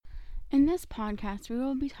In this podcast, we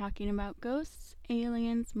will be talking about ghosts,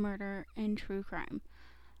 aliens, murder, and true crime.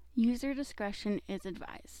 User discretion is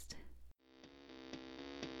advised.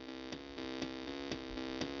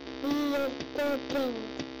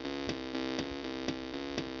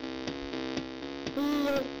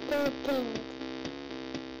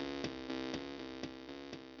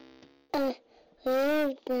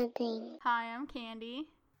 Hi, I'm Candy.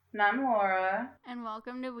 And I'm Laura. And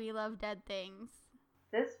welcome to We Love Dead Things.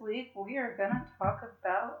 This week we are going to talk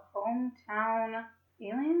about hometown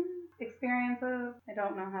alien experiences. I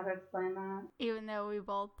don't know how to explain that. Even though we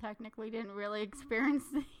both technically didn't really experience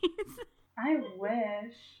these. I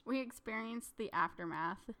wish. We experienced the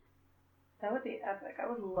aftermath. That would be epic. I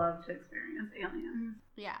would love to experience aliens.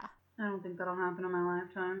 Yeah. I don't think that'll happen in my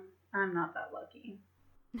lifetime. I'm not that lucky.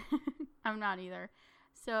 I'm not either.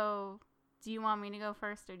 So, do you want me to go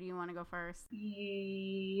first or do you want to go first?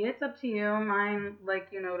 It's up to you. Mine, like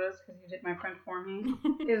you noticed, because you did my print for me,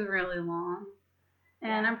 is really long.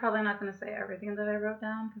 And I'm probably not going to say everything that I wrote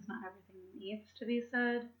down, because not everything needs to be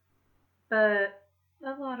said. But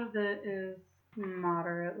a lot of it is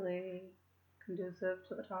moderately conducive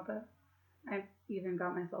to the topic. I even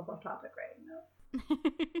got myself off topic writing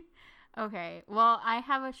notes. Okay, well, I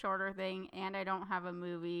have a shorter thing, and I don't have a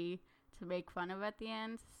movie to make fun of at the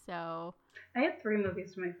end, so... I had 3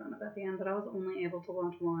 movies to make fun of at the end, but I was only able to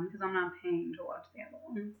watch one, because I'm not paying to watch the other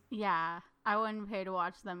ones. Yeah, I wouldn't pay to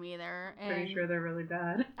watch them either. Pretty sure they're really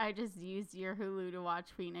bad. I just used your Hulu to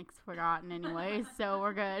watch Phoenix Forgotten anyway, so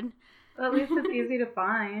we're good. Well, at least it's easy to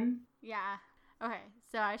find. Yeah. Okay,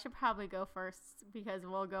 so I should probably go first, because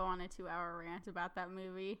we'll go on a 2-hour rant about that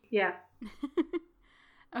movie. Yeah.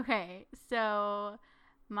 Okay, so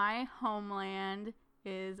my homeland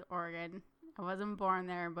is Oregon. I wasn't born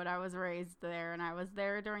there, but I was raised there, and I was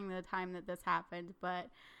there during the time that this happened. But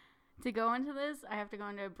to go into this, I have to go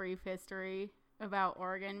into a brief history about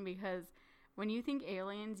Oregon, because when you think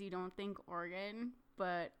aliens, you don't think Oregon,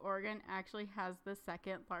 but Oregon actually has the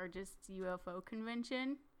second largest UFO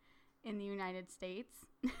convention in the United States.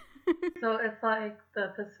 So it's like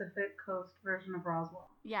the Pacific Coast version of Roswell.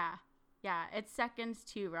 Yeah, it's second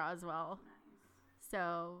to Roswell. Nice.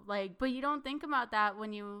 So, but you don't think about that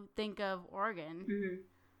when you think of Oregon. Mm-hmm.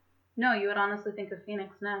 No, you would honestly think of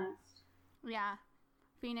Phoenix next. Yeah,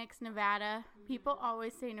 Phoenix, Nevada. People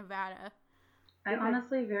always say Nevada. I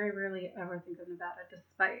honestly very rarely ever think of Nevada,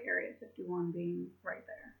 despite Area 51 being right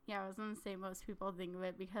there. Yeah, I was going to say most people think of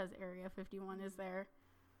it because Area 51 is there.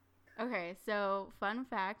 Okay, so fun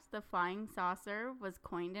fact, the flying saucer was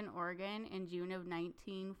coined in Oregon in June of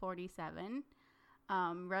 1947.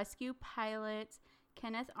 Rescue pilot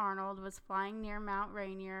Kenneth Arnold was flying near Mount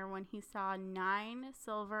Rainier when he saw 9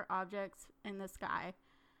 silver objects in the sky.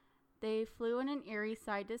 They flew in an eerie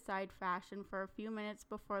side-to-side fashion for a few minutes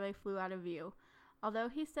before they flew out of view. Although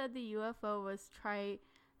he said the UFO was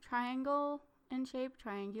triangular in shape.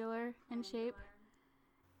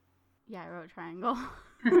 Yeah, I wrote triangle.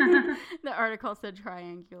 The article said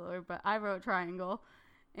triangular, but I wrote triangle.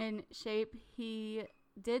 In shape, he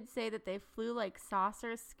did say that they flew like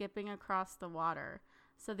saucers skipping across the water.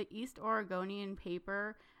 So the East Oregonian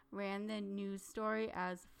paper ran the news story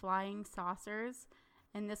as flying saucers.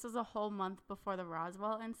 And this was a whole month before the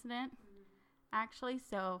Roswell incident, actually.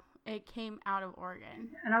 So it came out of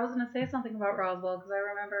Oregon. And I was going to say something about Roswell, because I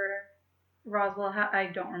remember Roswell, I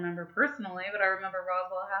don't remember personally, but I remember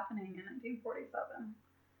Roswell happening in 1947.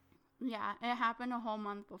 Yeah, it happened a whole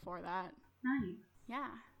month before that. Nice.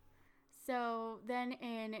 Yeah. So then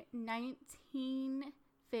in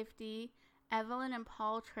 1950, Evelyn and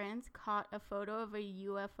Paul Trent caught a photo of a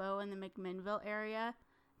UFO in the McMinnville area.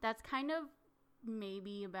 That's kind of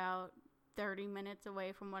maybe about 30 minutes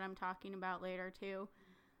away from what I'm talking about later, too.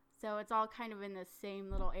 So it's all kind of in the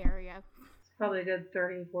same little area. Probably a good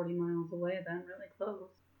 30, 40 miles away then, really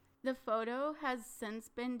close. The photo has since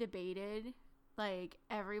been debated. Like,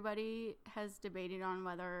 everybody has debated on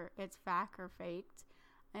whether it's fact or faked.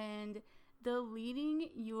 And the leading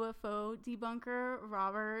UFO debunker,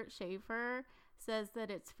 Robert Schaefer, says that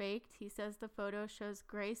it's faked. He says the photo shows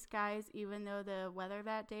gray skies even though the weather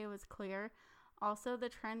that day was clear. Also, the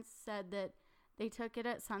Trents said that they took it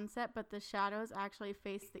at sunset, but the shadows actually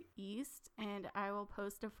face the east. And I will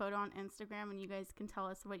post a photo on Instagram, and you guys can tell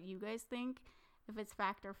us what you guys think, if it's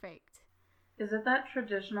fact or faked. Is it that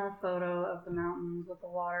traditional photo of the mountains with the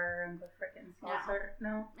water and the frickin' saucer?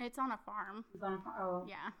 No. It's on a farm. It's on a farm. Oh.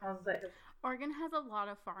 Yeah. I was like... Oregon has a lot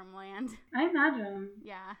of farmland. I imagine.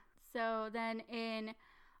 Yeah. So then in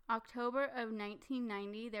October of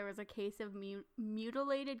 1990, there was a case of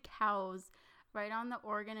mutilated cows right on the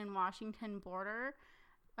Oregon and Washington border.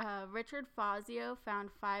 Richard Fazio found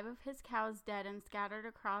 5 of his cows dead and scattered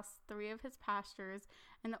across 3 of his pastures,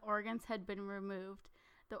 and the organs had been removed.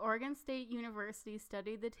 The Oregon State University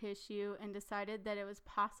studied the tissue and decided that it was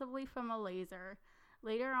possibly from a laser.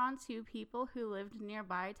 Later on, 2 people who lived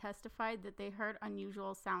nearby testified that they heard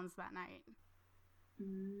unusual sounds that night.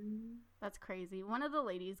 That's crazy. One of the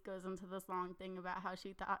ladies goes into this long thing about how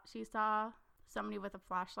she thought she saw somebody with a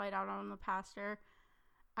flashlight out on the pasture.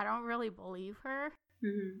 I don't really believe her.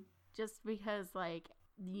 Just because, like,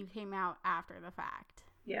 you came out after the fact.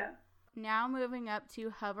 Yeah. Now moving up to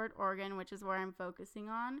Hubbard, Oregon, which is where I'm focusing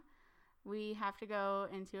on, we have to go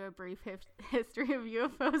into a brief history of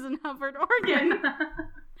UFOs in Hubbard, Oregon.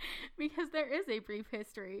 Because there is a brief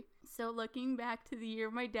history. So looking back to the year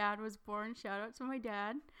my dad was born, shout out to my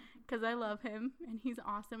dad, because I love him, and he's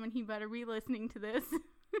awesome, and he better be listening to this.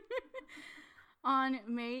 On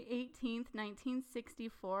May 18th,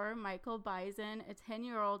 1964, Michael Bison, a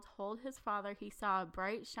 10-year-old, told his father he saw a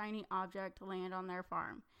bright, shiny object land on their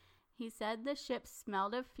farm. He said the ship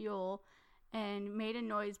smelled of fuel and made a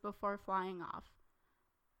noise before flying off.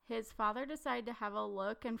 His father decided to have a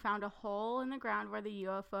look and found a hole in the ground where the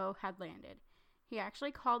UFO had landed. He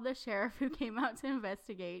actually called the sheriff, who came out to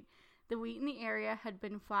investigate. The wheat in the area had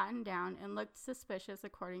been flattened down and looked suspicious,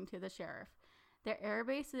 according to the sheriff. Their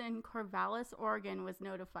airbase in Corvallis, Oregon was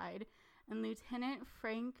notified, and Lieutenant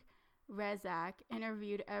Frank Rezak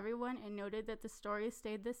interviewed everyone and noted that the story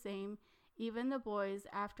stayed the same, even the boys,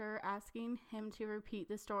 after asking him to repeat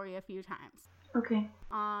the story a few times. Okay.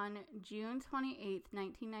 On June 28th,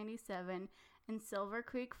 1997, in Silver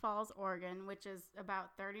Creek Falls, Oregon, which is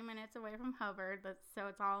about 30 minutes away from Hubbard, so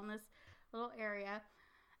it's all in this little area,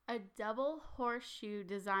 a double horseshoe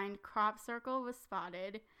designed crop circle was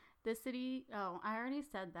spotted. The city, I already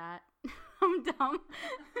said that. I'm dumb.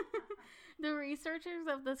 The researchers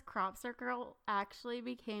of this crop circle actually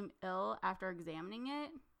became ill after examining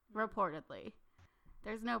it, reportedly.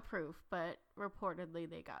 There's no proof, but reportedly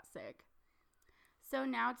they got sick. So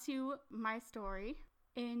now to my story.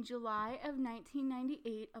 In July of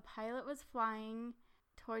 1998, a pilot was flying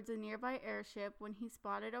towards a nearby airship when he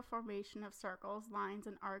spotted a formation of circles, lines,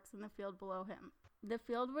 and arcs in the field below him. The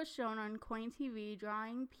field was shown on Coin TV,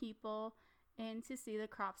 drawing people in to see the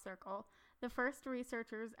crop circle. The first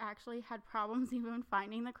researchers actually had problems even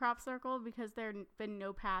finding the crop circle because there had been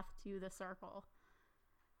no path to the circle.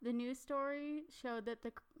 The news story showed that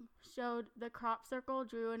the crop circle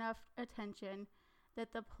drew enough attention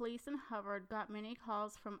that the police in Hubbard got many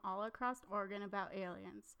calls from all across Oregon about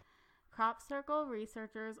aliens. Crop circle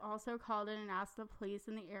researchers also called in and asked the police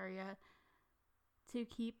in the area to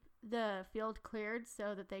keep the field cleared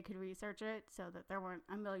so that they could research it, so that there weren't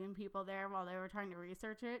a million people there while they were trying to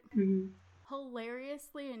research it.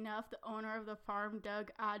 Hilariously enough, the owner of the farm,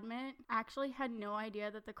 Doug Admit, actually had no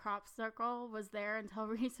idea that the crop circle was there until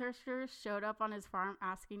researchers showed up on his farm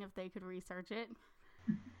asking if they could research it.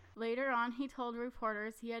 Later on, he told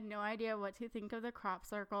reporters he had no idea what to think of the crop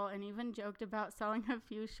circle and even joked about selling a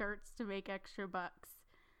few shirts to make extra bucks.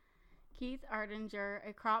 Keith Ardinger,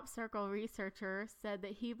 a crop circle researcher, said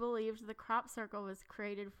that he believed the crop circle was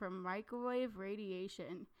created from microwave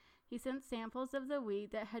radiation. He sent samples of the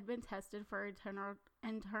wheat that had been tested for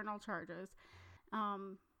internal charges,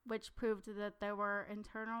 which proved that there were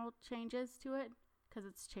internal changes to it, because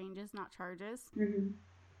it's changes, not charges.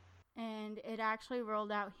 And it actually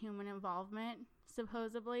ruled out human involvement,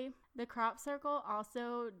 supposedly. The crop circle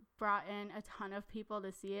also brought in a ton of people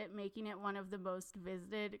to see it, making it one of the most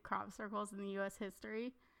visited crop circles in the U.S.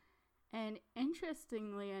 history. And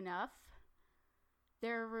interestingly enough,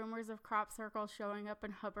 there are rumors of crop circles showing up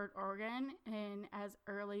in Hubbard, Oregon in as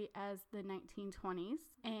early as the 1920s.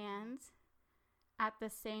 And at the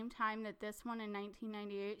same time that this one in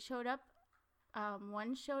 1998 showed up,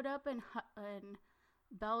 one showed up in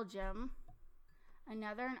Belgium,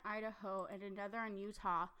 another in Idaho, and another in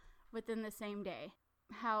Utah within the same day.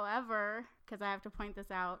 However, because I have to point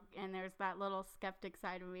this out, and there's that little skeptic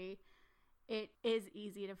side of me, it is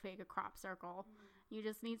easy to fake a crop circle. You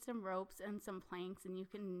just need some ropes and some planks, and you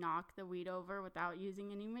can knock the wheat over without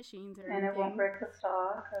using any machines or anything. And it won't break the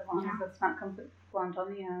stalk as long as it's not completely blunt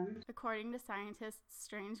on the end. According to scientists,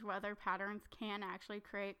 strange weather patterns can actually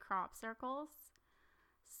create crop circles.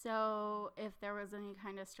 So if there was any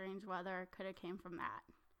kind of strange weather, it could have came from that.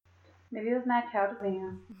 Maybe it was mad cow disease.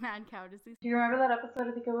 Mad cow disease. Do you remember that episode?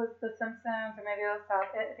 I think it was The Simpsons, or maybe it was I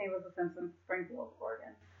think it was The Simpsons, Springfield,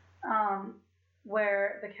 Oregon,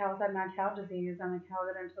 where the cows had mad cow disease, and the cow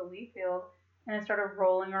got into the wheat field, and it started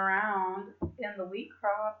rolling around in the wheat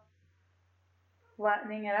crop,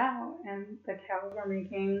 flattening it out, and the cows were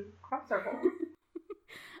making crop circles.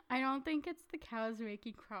 I don't think it's the cows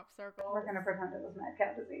making crop circles. We're going to pretend it was mad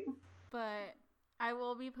cow disease. But I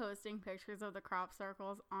will be posting pictures of the crop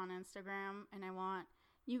circles on Instagram, and I want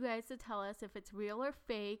you guys to tell us if it's real or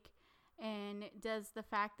fake, and does the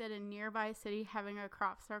fact that a nearby city having a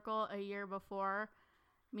crop circle a year before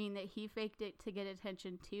mean that he faked it to get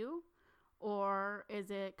attention too? Or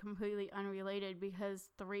is it completely unrelated because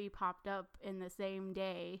 3 popped up in the same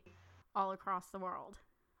day all across the world?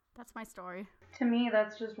 That's my story. To me,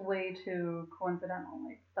 that's just way too coincidental.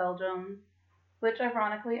 Like Belgium, which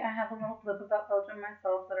ironically, I have a little blip about Belgium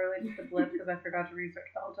myself that relates to blip because I forgot to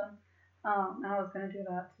research Belgium. And I was going to do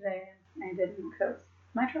that today, and I didn't because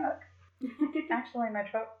my truck. Actually, my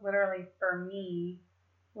truck literally, for me,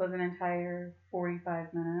 was an entire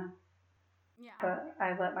 45 minutes. Yeah. But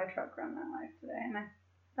I let my truck run my life today, and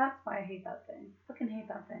that's why I hate that thing. Fucking hate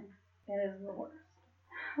that thing. It is the worst.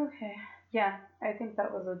 Okay. Yeah, I think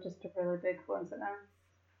that was just a really big coincidence,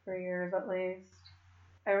 for years at least.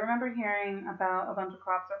 I remember hearing about a bunch of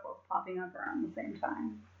crop circles popping up around the same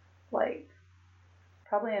time. Like,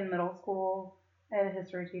 probably in middle school, I had a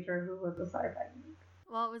history teacher who was a sci-fi geek.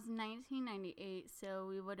 Well, it was 1998, so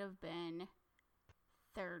we would have been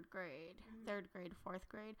 3rd grade, 4th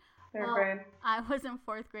grade. Third grade. I was in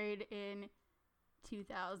 4th grade in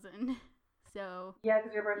 2000, so... Yeah,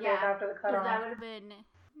 because your birthday was after the cutoff. That would have been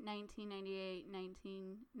 1998,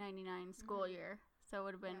 1999 school year, so it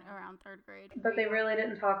would have been around 3rd grade. But they really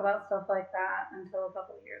didn't talk about stuff like that until a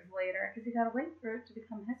couple of years later, because you gotta wait for it to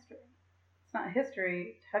become history. It's not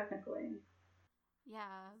history, technically.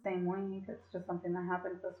 Yeah. Same week, it's just something that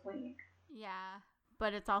happened this week. Yeah.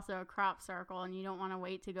 But it's also a crop circle, and you don't want to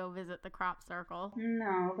wait to go visit the crop circle.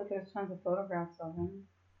 No, but there's tons of photographs of them.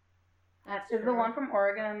 Is the one from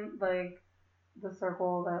Oregon, like, the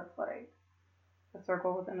circle that's, like, a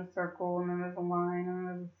circle within a circle, and then there's a line, and then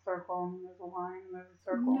there's a circle, and then there's a line, and there's a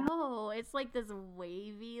circle? No, it's, like, this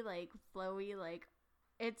wavy, like, flowy, like,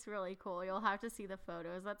 it's really cool. You'll have to see the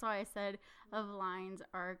photos. That's why I said of lines,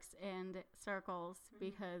 arcs, and circles,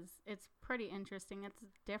 because it's pretty interesting. It's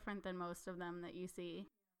different than most of them that you see.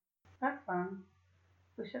 That's fun.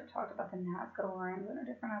 We should have talked about the Nazca lines in a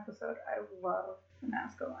different episode. I love the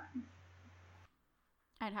Nazca lines.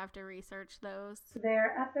 I'd have to research those.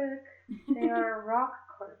 They're epic. They are rock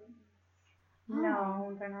carvings.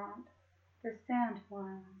 No, they're not. They're sand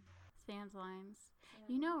lines. Sand lines.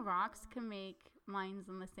 You know rocks can make lines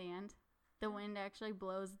in the sand. The wind actually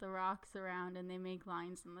blows the rocks around and they make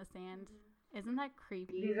lines in the sand. Isn't that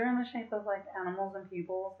creepy? These are in the shape of like animals and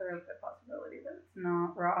people, so there's a possibility that it's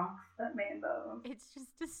not rocks that made those. It's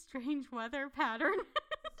just a strange weather pattern.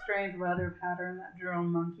 Strange weather pattern that drew a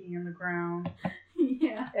monkey in the ground.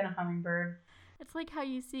 Yeah. And a hummingbird. It's like how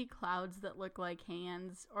you see clouds that look like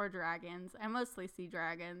hands or dragons. I mostly see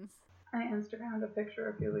dragons. I Instagrammed a picture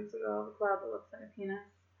a few weeks ago of a cloud that looks like a penis.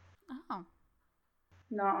 Oh.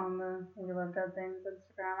 Not on the We Love Dead Things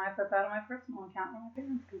Instagram. I put that on my personal account and my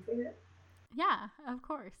parents can see it. Yeah, of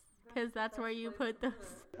course. Because that's where you put those.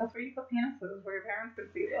 That's where you put penises, where your parents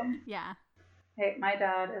could see them. Yeah. Hey, my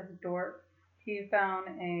dad is a dork. He found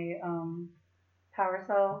a power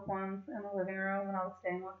cell once in the living room when I was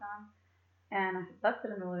staying with him. And I left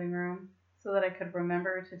it in the living room so that I could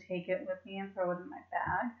remember to take it with me and throw it in my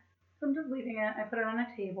bag. So I'm just leaving it. I put it on a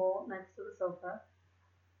table next to the sofa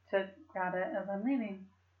to grab it as I'm leaving.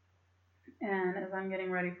 And as I'm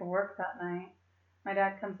getting ready for work that night, my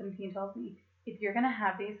dad comes in and he tells me, if you're going to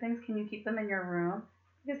have these things, can you keep them in your room?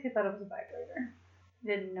 Because he thought it was a vibrator. He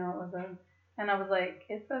didn't know it was a... And I was like,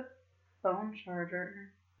 it's a phone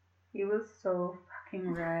charger. He was so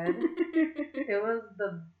fucking red. It was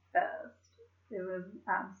the best. It was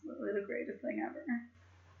absolutely the greatest thing ever.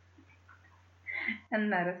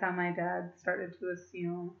 And that is how my dad started to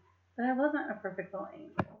assume that I wasn't a perfect little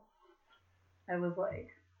angel. I was like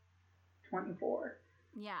 24.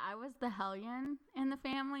 Yeah, I was the hellion in the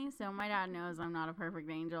family, so my dad knows I'm not a perfect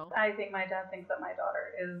angel. I think my dad thinks that my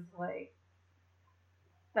daughter is like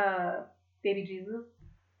baby Jesus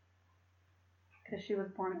because she was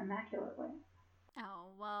born immaculately. Oh,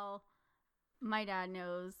 well, my dad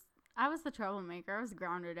knows. I was the troublemaker. I was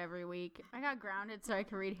grounded every week. I got grounded so I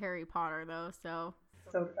could read Harry Potter, though, so...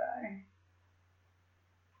 So did I.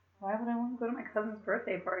 Why would I want to go to my cousin's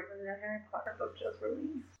birthday party when the Harry Potter book just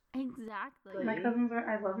released? Exactly.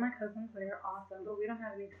 I love my cousins. They're awesome, but we don't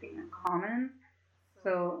have anything in common.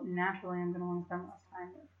 So naturally, I'm going to want to spend less time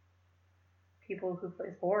with people who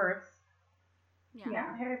play sports.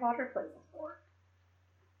 Yeah, Harry Potter plays a sport.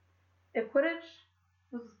 If Quidditch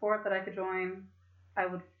was a sport that I could join, I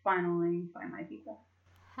would finally find my people.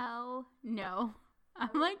 Hell no.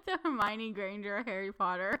 I'm like the Hermione Granger of Harry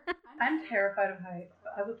Potter. I'm terrified of heights,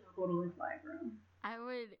 but I would totally fly a broom. I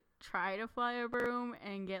would try to fly a broom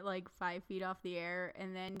and get like 5 feet off the air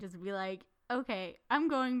and then just be like, okay, I'm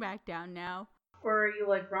going back down now. Or are you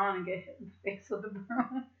like Ron and get hit in the face with a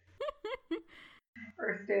broom?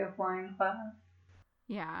 First day of flying class.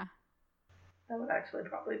 Yeah. That would actually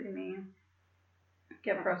probably be me.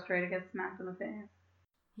 Get frustrated, get smacked in the face.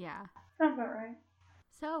 Yeah. Sounds about right.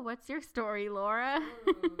 So, what's your story, Laura?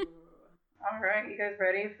 Alright, you guys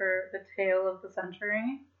ready for the tale of the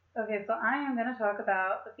century? Okay, so I am going to talk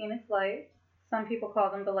about the Phoenix Lights. Some people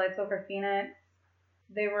call them the Lights over Phoenix.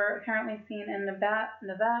 They were apparently seen in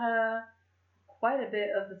Nevada, quite a bit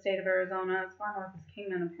of the state of Arizona, as far north as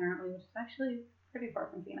Kingman apparently, which is actually pretty far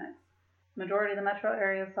from Phoenix. Majority of the metro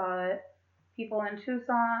area saw it. People in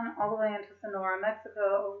Tucson, all the way into Sonora,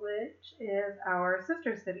 Mexico, which is our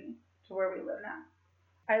sister city to where we live now.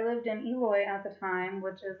 I lived in Eloy at the time,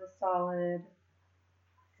 which is a solid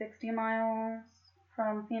 60 miles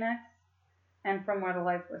from Phoenix, and from where the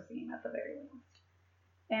lights were seen at the very least.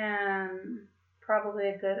 And probably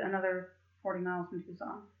a good another 40 miles from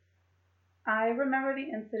Tucson. I remember the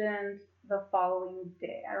incident the following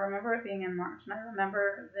day. I remember it being in March, and I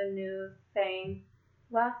remember the news saying,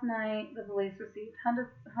 last night the police received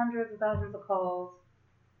hundreds of thousands of calls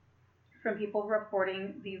from people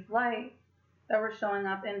reporting these lights that were showing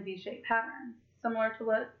up in V-shaped patterns, similar to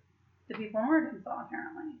what the people in Oregon saw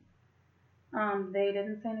apparently. They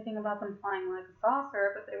didn't say anything about them flying like a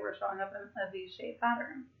saucer, but they were showing up in a V-shaped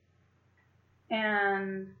pattern.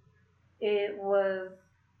 And it was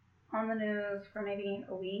on the news for maybe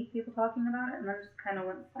a week, people talking about it, and then it just kind of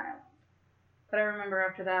went silent. But I remember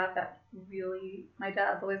after that really, my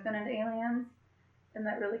dad's always been into aliens, and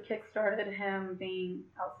that really kick-started him being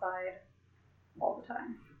outside all the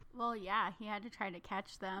time. Well, yeah, he had to try to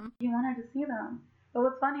catch them. He wanted to see them. But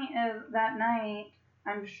what's funny is that night,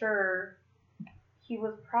 I'm sure he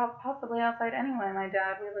was possibly outside anyway. My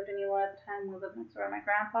dad, we lived in Eloy at the time, we lived next door to my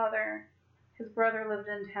grandfather. His brother lived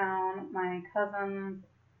in town. My cousins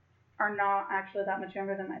are not actually that much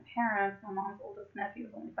younger than my parents. My mom's oldest nephew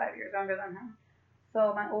is only 5 years younger than him.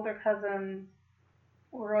 So my older cousins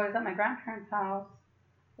were always at my grandparents' house,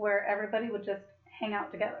 where everybody would just hang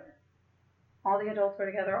out together. All the adults were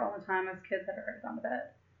together all the time as kids had already gone to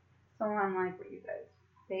bed. So I'm like, were you guys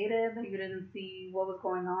dated that you didn't see what was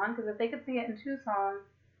going on? Because if they could see it in Tucson,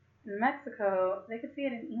 in Mexico, they could see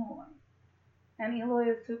it in Eloy. And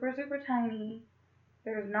Eloy is super, super tiny.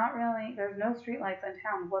 There's no streetlights in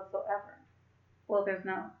town whatsoever. Well, there's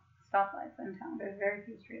no stoplights in town. There's very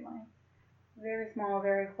few streetlights. Very small,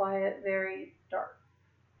 very quiet, very dark.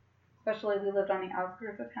 Especially we lived on the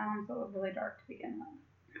outskirts of town, so it was really dark to begin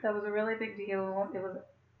with. That was a really big deal. It was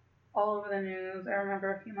all over the news. I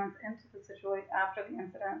remember a few months into the situation, after the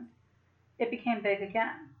incident, it became big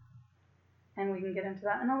again. And we can get into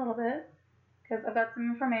that in a little bit, because I've got some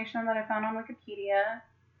information that I found on Wikipedia,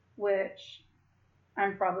 which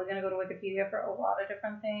I'm probably going to go to Wikipedia for a lot of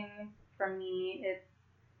different things. For me, it's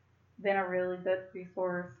been a really good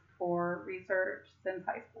resource for research since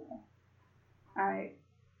high school. I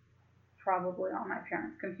probably on my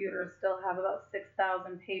parents' computer still have about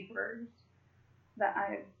 6,000 papers that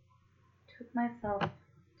I took myself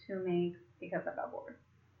to make because I got bored.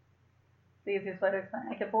 The easiest way to explain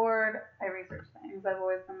it, I get bored, I research things. I've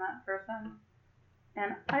always been that person.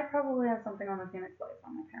 And I probably have something on the Phoenix Lights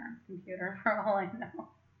on my parents' computer for all I know.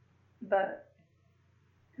 But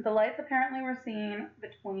the lights apparently were seen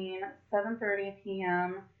between 7:30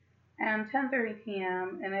 p.m. and 10:30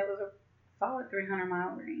 p.m. and it was a solid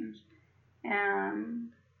 300-mile range. And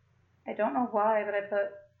I don't know why, but I put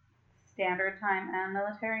standard time and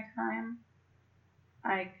military time.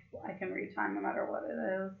 I can read time no matter what it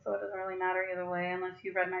is, so it doesn't really matter either way unless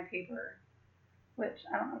you read my paper, which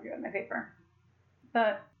I don't know if you read my paper.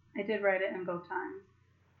 But I did write it in both times.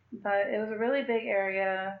 But it was a really big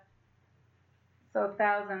area, so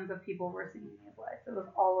thousands of people were seeing these lights. It was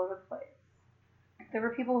all over the place. There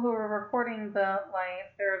were people who were recording the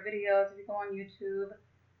lights. There are videos. If you go on YouTube,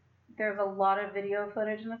 there's a lot of video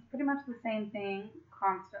footage, and it's pretty much the same thing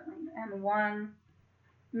constantly. And one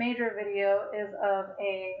major video is of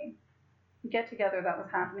a get-together that was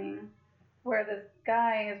happening, where this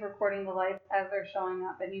guy is recording the lights as they're showing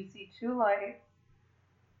up, and you see two lights.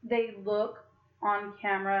 They look on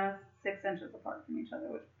camera 6 inches apart from each other,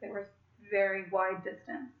 which they were very wide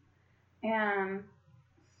distance. And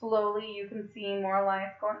slowly you can see more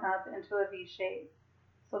lights going up into a V shape.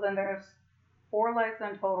 So then there's 4 lights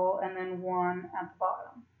in total and then 1 at the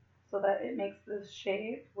bottom. So that it makes this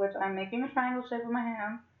shape, which I'm making a triangle shape with my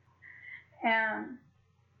hands. And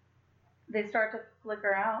they start to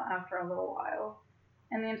flicker out after a little while.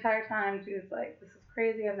 And the entire time, Jude's like, this is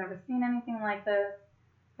crazy. I've never seen anything like this,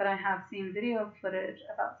 but I have seen video footage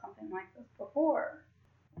about something like this before.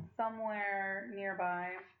 Somewhere nearby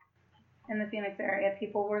in the Phoenix area,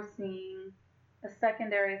 people were seeing a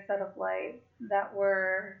secondary set of lights that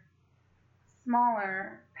were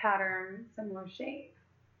smaller pattern, similar shape.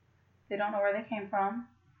 They don't know where they came from,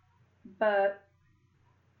 but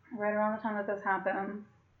right around the time that this happens,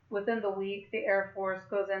 within the week, the Air Force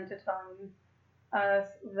goes into telling us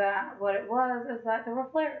that what it was is that there were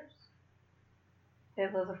flares.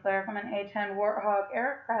 It was a flare from an A-10 Warthog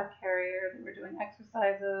aircraft carrier. They were doing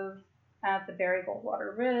exercises at the Barry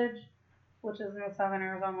Goldwater Ridge, which is in the southern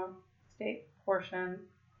Arizona state portion.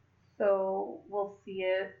 So we'll see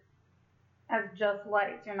it as just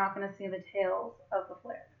lights. You're not going to see the tails of the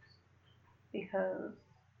flares because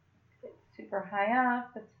it's super high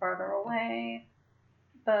up, it's farther away,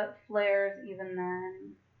 but flares even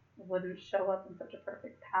then wouldn't show up in such a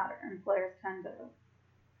perfect pattern. Flares tend to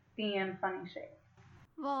be in funny shapes.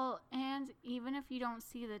 Well, and even if you don't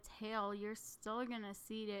see the tail, you're still going to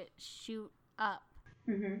see it shoot up.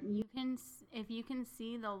 Mm-hmm. If you can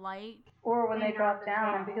see the light. Or when they drop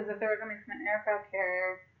down, because if they were coming from an aircraft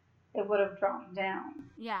carrier, it would have dropped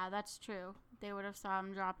down. Yeah, that's true. They would have saw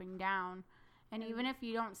them dropping down. And even if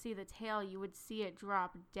you don't see the tail, you would see it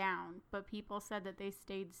drop down. But people said that they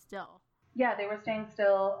stayed still. Yeah, they were staying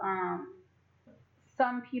still.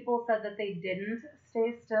 Some people said that they didn't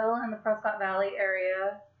stay still in the Prescott Valley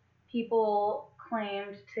area. People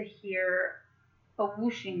claimed to hear a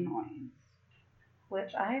whooshing noise,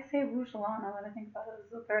 which I say whoosh a lot now that I think about it. This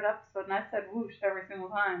is the third episode, and I said whoosh every single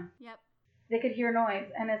time. Yep. They could hear noise,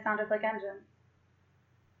 and it sounded like engines.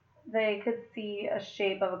 They could see a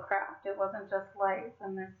shape of a craft. It wasn't just lights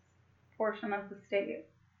in this portion of the state.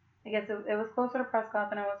 I guess it was closer to Prescott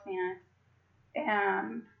than it was Phoenix.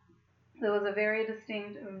 And there was a very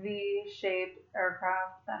distinct V-shaped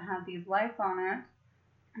aircraft that had these lights on it.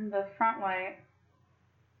 And the front light,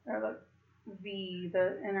 or the V,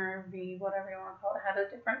 the inner V, whatever you want to call it, had a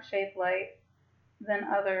different shaped light than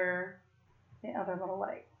the other little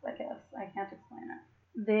lights, I guess. I can't explain it.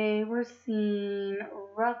 They were seen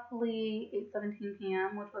roughly 8:17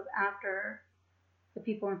 p.m., which was after the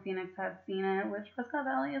people in Phoenix had seen it, which Prescott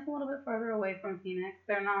Valley is a little bit further away from Phoenix.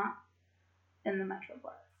 They're not in the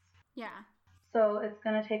Metroplex. Yeah. So it's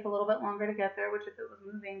going to take a little bit longer to get there, which if it was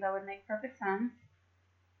moving, that would make perfect sense.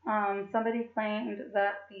 Somebody claimed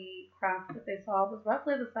that the craft that they saw was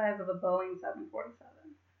roughly the size of a Boeing 747.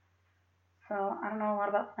 So I don't know a lot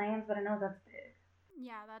about planes, but I know that's big.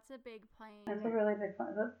 Yeah, that's a big plane. It's a really big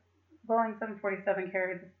plane. The Boeing 747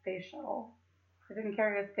 carried the space shuttle. If it didn't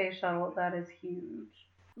carry a space shuttle, that is huge.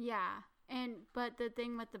 Yeah, but the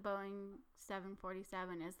thing with the Boeing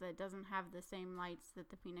 747 is that it doesn't have the same lights that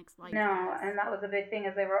the Phoenix lights No, has. and that was a big thing,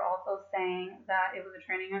 is they were also saying that it was a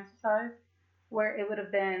training exercise where it would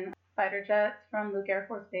have been fighter jets from Luke Air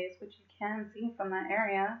Force Base, which you can see from that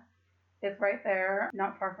area. It's right there,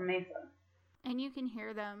 not far from Mesa. And you can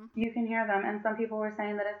hear them. You can hear them, and some people were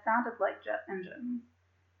saying that it sounded like jet engines.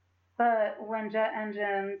 But when jets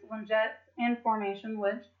in formation,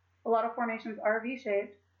 which a lot of formations are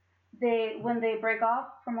V-shaped, when they break off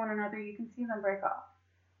from one another, you can see them break off.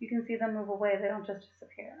 You can see them move away. They don't just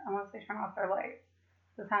disappear unless they turn off their lights.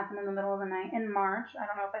 This happened in the middle of the night in March. I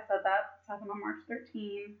don't know if I said that. This happened on March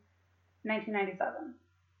 13, 1997.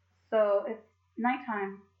 So it's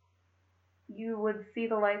nighttime. You would see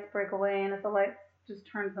the lights break away, and if the lights just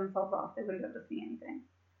turned themselves off, they wouldn't be able to see anything.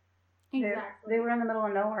 Exactly. They were in the middle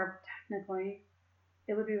of nowhere, technically.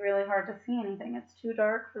 It would be really hard to see anything. It's too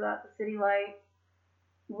dark for that. The city lights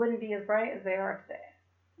wouldn't be as bright as they are today.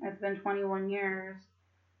 It's been 21 years,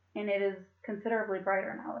 and it is considerably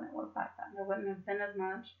brighter now than it was back then. There wouldn't have been as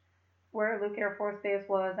much. Where Luke Air Force Base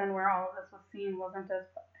was and where all of this was seen wasn't as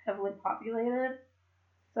heavily populated,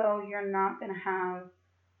 so you're not going to have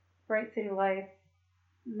bright city lights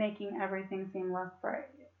making everything seem less bright.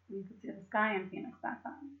 You could see the sky in Phoenix back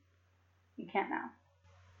then. You can't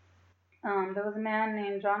now. There was a man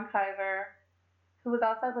named John Kaiser who was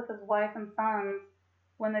outside with his wife and sons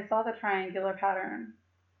when they saw the triangular pattern.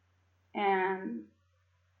 And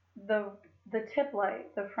the tip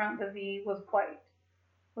light, the front, the V, was white,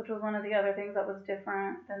 which was one of the other things that was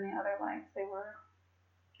different than the other lights. They were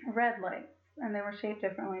red lights, and they were shaped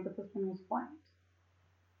differently, but this one was white.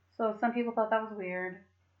 So some people thought that was weird.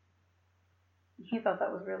 He thought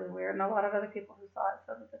that was really weird, and a lot of other people who saw it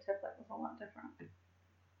said that the tip light was a lot different.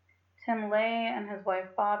 Tim Lay and his wife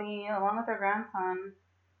Bobby, along with their grandson,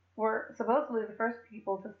 were supposedly the first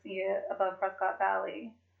people to see it above Prescott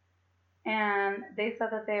Valley. And they said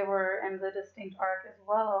that they were in the distinct arc as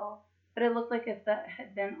well, but it looked like if that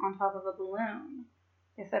had been on top of a balloon.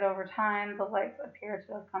 They said over time the lights appeared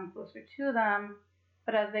to have come closer to them,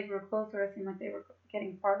 but as they grew closer, it seemed like they were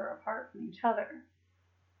getting farther apart from each other.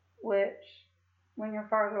 Which, when you're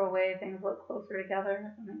farther away, things look closer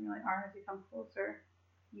together, and then you're like, as you come closer,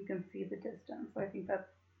 you can see the distance. So I think that's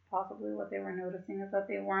possibly what they were noticing, is that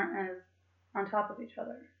they weren't as on top of each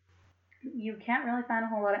other. You can't really find a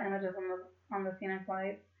whole lot of images on the Phoenix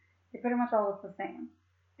lights. They pretty much all look the same.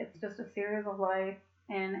 It's just a series of lights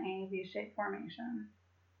in a V-shaped formation.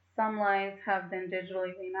 Some lights have been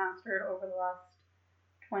digitally remastered over the last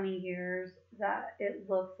 20 years that it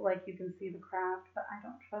looks like you can see the craft, but I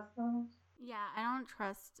don't trust those. Yeah, I don't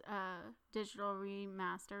trust digital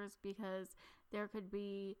remasters because there could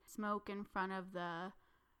be smoke in front of the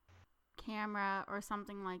camera or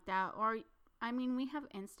something like that. Or, I mean, we have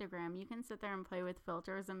Instagram. You can sit there and play with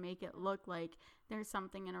filters and make it look like there's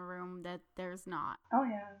something in a room that there's not. Oh,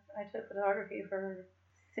 yeah. I took photography for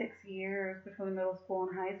 6 years between middle school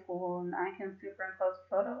and high school, and I can superimpose a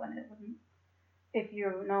photo, and it wouldn't. If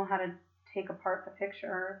you know how to take apart the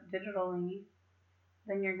picture digitally,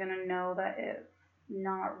 then you're going to know that it's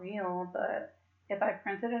not real. But if I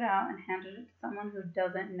printed it out and handed it to someone who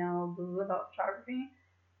doesn't know boo about photography,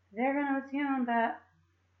 they're going to assume that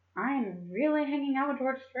I'm really hanging out with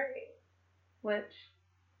George Strait, which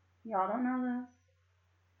y'all don't know this,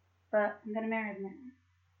 but I'm going to marry the man.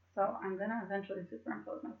 So I'm going to eventually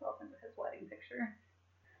superimpose myself into his wedding picture.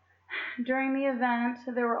 During the event,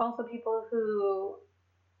 there were also people who,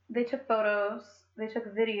 they took photos, they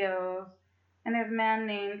took videos, and there's a man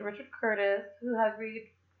named Richard Curtis who has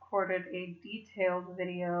recorded a detailed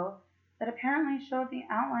video that apparently showed the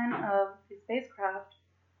outline of the spacecraft,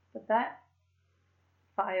 but that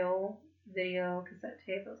file, video, cassette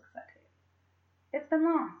tape, it was cassette tape. It's been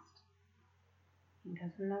lost. He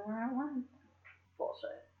doesn't know where it went.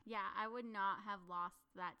 Bullshit. Yeah, I would not have lost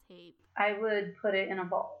that tape. I would put it in a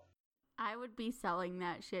vault. I would be selling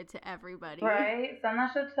that shit to everybody. Right? Send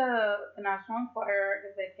that shit to the National Enquirer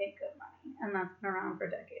because they pay good money, and that's been around for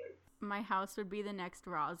decades. My house would be the next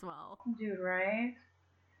Roswell. Dude, right?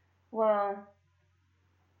 Well,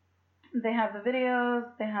 they have the videos,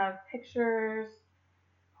 they have pictures.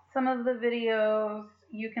 Some of the videos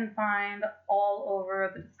you can find all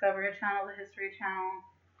over the Discovery Channel, the History Channel.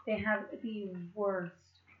 They have the worst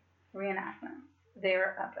reenactments. They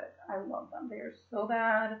are epic. I love them. They are so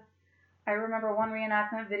bad. I remember one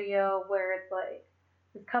reenactment video where it's like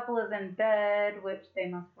this couple is in bed, which they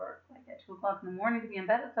must work like at 2 o'clock in the morning to be in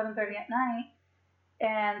bed at 7:30 at night,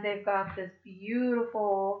 and they've got this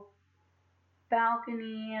beautiful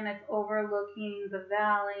balcony and it's overlooking the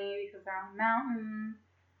valley because they're on a mountain,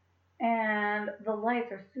 and the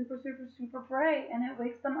lights are super, super, super bright, and it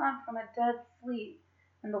wakes them up from a dead sleep,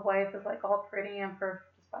 and the wife is like all pretty and perfect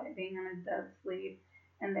despite being in a dead sleep,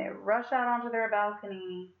 and they rush out onto their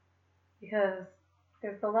balcony because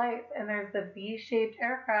there's the lights and there's the V-shaped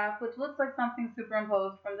aircraft, which looks like something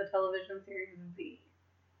superimposed from the television series Z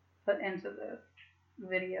put into this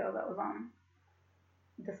video that was on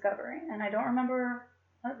Discovery. And I don't remember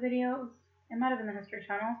what videos. It might have been the History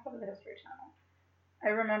Channel. It's probably the History Channel. I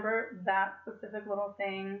remember that specific little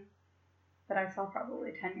thing that I saw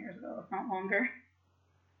probably 10 years ago, if not longer.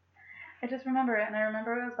 I just remember it, and I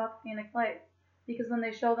remember it was about the Phoenix Lights, because when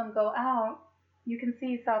they show them go out, you can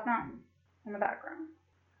see South Mountain in the background,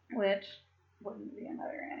 which wouldn't be in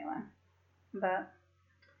that area anyway. But,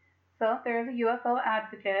 so there's a UFO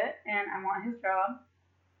advocate, and I want his job.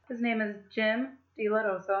 His name is Jim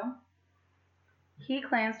DiLarosso. He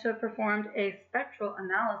claims to have performed a spectral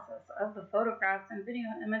analysis of the photographs and video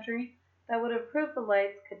imagery that would have proved the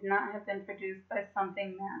lights could not have been produced by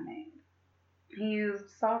something man-made. He used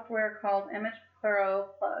software called Image Pro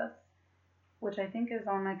Plus, which I think is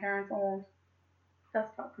on my parents' old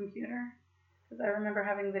desktop computer, because I remember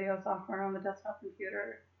having video software on the desktop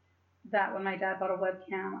computer that when my dad bought a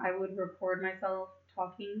webcam, I would record myself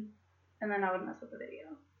talking, and then I would mess with the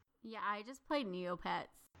video. Yeah, I just played Neopets.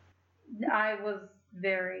 I was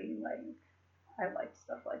very, I liked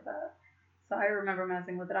stuff like that. So I remember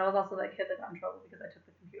messing with it. I was also that kid that got in trouble because I took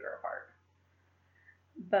the computer apart.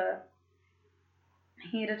 But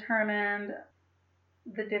he determined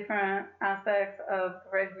the different aspects of the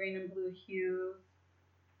red, green, and blue hues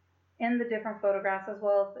in the different photographs, as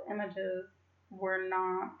well as the images, were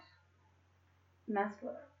not messed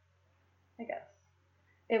with, I guess.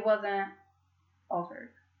 It wasn't altered.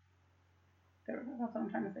 That's what I'm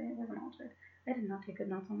trying to say. It wasn't altered. I did not take good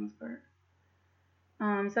notes on this part.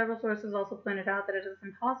 Several sources also pointed out that it is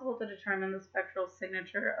impossible to determine the spectral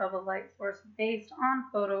signature of a light source based on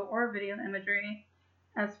photo or video imagery,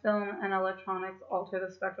 as film and electronics alter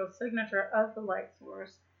the spectral signature of the light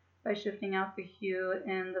source by shifting out the hue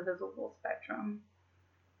in the visible spectrum.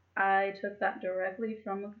 I took that directly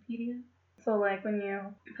from Wikipedia. So, like, when you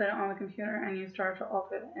put it on the computer and you start to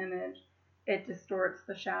alter the image, it distorts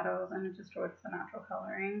the shadows and it distorts the natural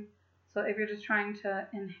coloring. So if you're just trying to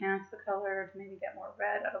enhance the color to maybe get more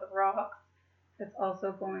red out of the rocks, it's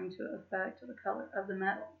also going to affect the color of the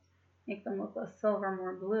metals, make them look less silver,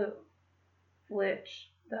 more blue, which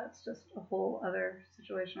that's just a whole other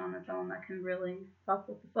situation on its own that can really fuck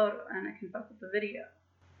with the photo and it can fuck with the video.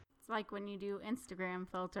 It's like when you do Instagram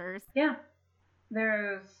filters. Yeah.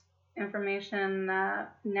 There's information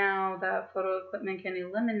that now that photo equipment can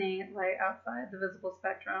eliminate light outside the visible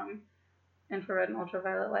spectrum. Infrared and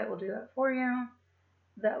ultraviolet light will do that for you.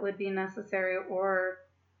 That would be necessary or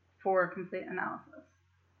for complete analysis.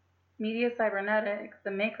 Media Cybernetics,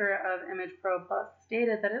 the maker of Image Pro Plus,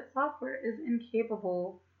 stated that its software is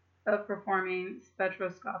incapable of performing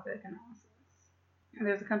spectroscopic analysis.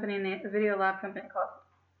 There's a video lab company called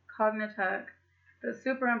Cognitech that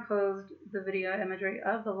superimposed the video imagery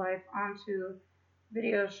of the lights onto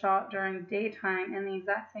video shot during daytime in the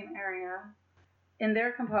exact same area. In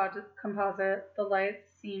their composite, the lights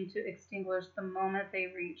seemed to extinguish the moment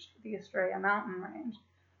they reached the Estrella mountain range,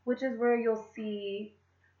 which is where you'll see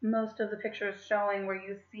most of the pictures showing where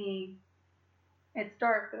you see it's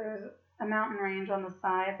dark, but there's a mountain range on the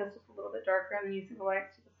side that's just a little bit darker, and then you see the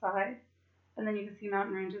lights to the side, and then you can see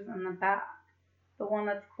mountain ranges in the back. The one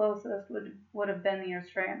that's closest would have been the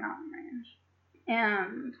Estrella mountain range.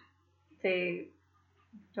 And they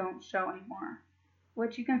don't show anymore.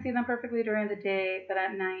 Which you can see them perfectly during the day, but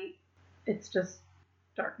at night, it's just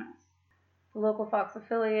darkness. The local Fox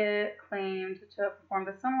affiliate claimed to have performed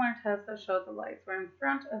a similar test that showed the lights were in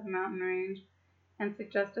front of the mountain range and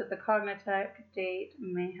suggested the Cognitech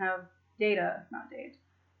data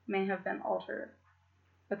may have been altered.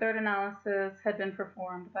 A third analysis had been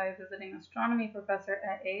performed by a visiting astronomy professor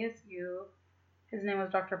at ASU. His name was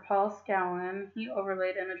Dr. Paul Scowen. He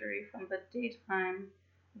overlaid imagery from the daytime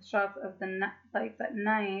with shots of the lights at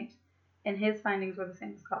night, and his findings were the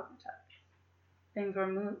same as Cognitech. Things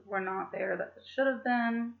were not there that it should have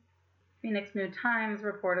been. Phoenix New Times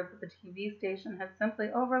reported that the TV station had simply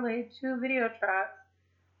overlaid 2 video tracks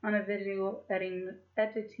on a video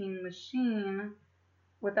editing machine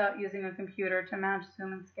without using a computer to match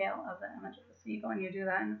zoom and scale of the images. So you go and you do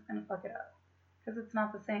that and it's going to fuck it up because it's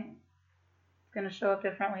not the same. It's going to show up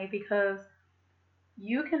differently because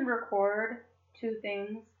you can record 2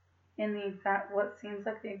 things in what seems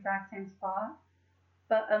like the exact same spot,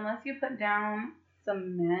 but unless you put down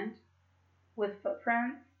cement with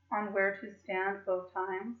footprints on where to stand both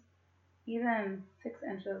times, even 6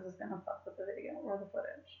 inches is going to fuck with the video or the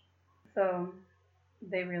footage. So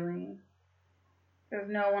there's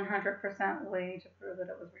no 100% way to prove that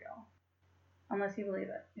it was real, unless you believe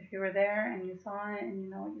it. If you were there and you saw it and you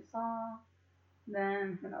know what you saw,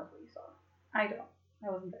 then who knows what you saw. I don't.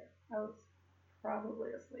 I wasn't there. I was probably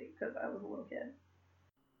asleep because I was a little kid.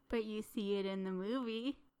 But you see it in the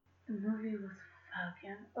movie. The movie was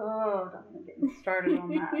fucking... Oh, don't even get me started on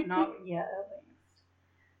that. Not yet, at least.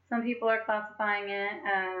 Some people are classifying it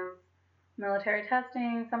as military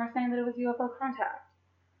testing. Some are saying that it was UFO contact.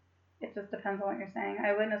 It just depends on what you're saying.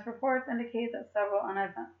 Eyewitness reports indicate that several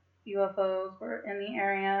unidentified UFOs were in the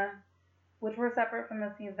area, which were separate from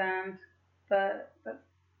this event, but that's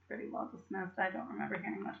pretty well dismissed. I don't remember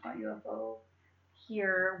hearing much about UFOs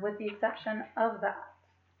here, with the exception of that.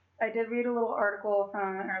 I did read a little article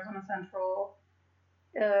from Arizona Central.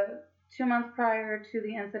 2 months prior to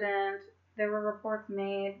the incident, there were reports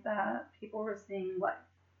made that people were seeing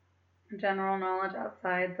general knowledge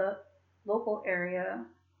outside the local area,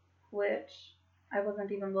 which I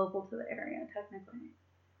wasn't even local to the area, technically.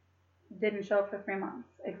 Didn't show up for 3 months,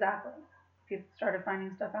 exactly. People started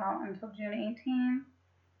finding stuff out until June 18.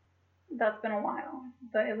 That's been a while,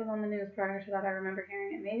 but it was on the news prior to that. I remember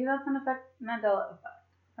hearing it. Maybe that's an Mandela effect.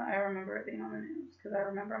 I remember it being on the news because I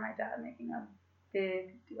remember my dad making a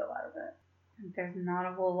big deal out of it. There's not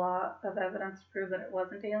a whole lot of evidence to prove that it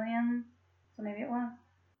wasn't aliens, so maybe it was.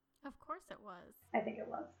 Of course it was. I think it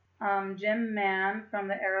was. Jim Mann from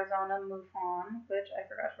the Arizona MUFON, which I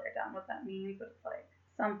forgot to write down what that means, but it's like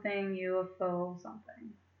something UFO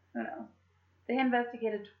something. Who knows? They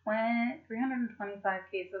investigated 325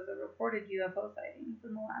 cases of reported UFO sightings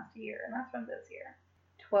in the last year, and that's from this year.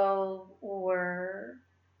 12 were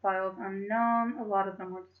filed unknown. A lot of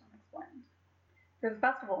them were just unexplained. There's a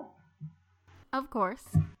festival. Of course.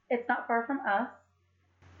 It's not far from us.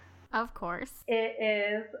 Of course. It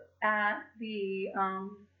is at the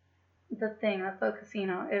thing, that's the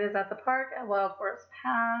casino. It is at the park at Wild Forest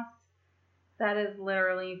Pass. That is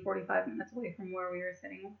literally 45 minutes away from where we are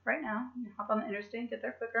sitting right now. You hop on the interstate, get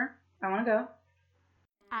there quicker. I want to go.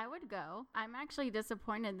 I would go. I'm actually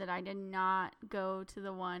disappointed that I did not go to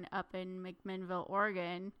the one up in McMinnville,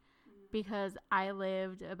 Oregon, because I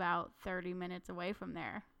lived about 30 minutes away from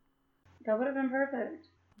there. That would have been perfect.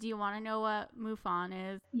 Do you want to know what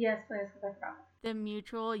MUFON is? Yes, please, because I forgot. The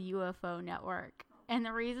Mutual UFO Network. And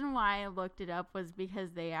the reason why I looked it up was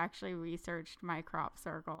because they actually researched my crop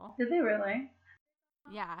circle. Did they really?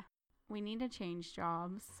 Yeah. We need to change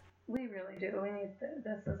jobs. We really do. We need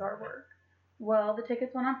this as our work. Well, the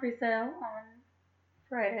tickets went on pre-sale on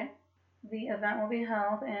Friday. The event will be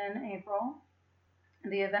held in April.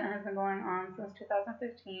 The event has been going on since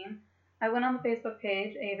 2015. I went on the Facebook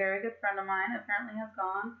page. A very good friend of mine apparently has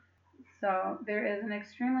gone. So there is an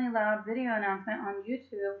extremely loud video announcement on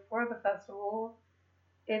YouTube for the festival.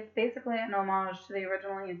 It's basically an homage to the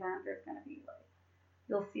original event. There's going to be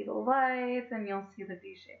you'll see the lights and you'll see the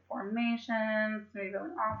V-shaped formations. It's going to be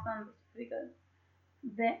really awesome. It's pretty good.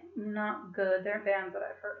 Not good. They're bands that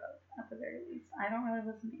I've heard of at the very least. I don't really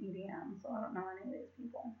listen to EDM, so I don't know any of these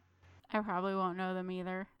people. I probably won't know them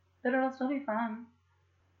either. But it'll still be fun.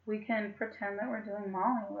 We can pretend that we're doing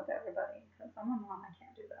Molly with everybody, because I'm a mom. I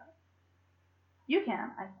can't do that. You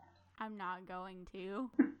can. I can't. I'm not going to.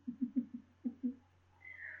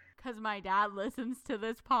 Because my dad listens to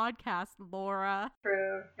this podcast, Laura.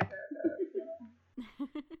 True.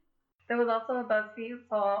 There was also a BuzzFeed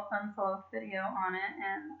Unsolved video on it,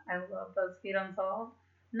 and I love BuzzFeed Unsolved.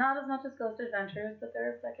 Not as much as Ghost Adventures, but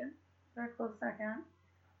they're a close second.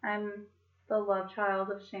 I'm the love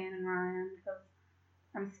child of Shane and Ryan, because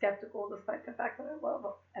I'm skeptical despite the fact that I love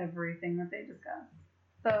everything that they discuss.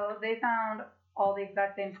 So they found all the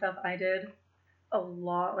exact same stuff I did. A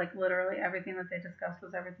lot, like literally everything that they discussed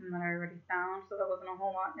was everything that I already found, so there wasn't a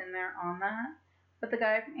whole lot in there on that. But the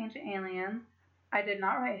guy from Ancient Aliens, I did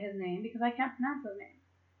not write his name because I can't pronounce his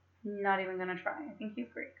name. Not even gonna try. I think he's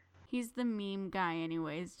Greek. He's the meme guy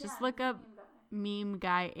anyways. Just look up meme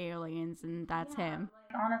guy aliens and that's him.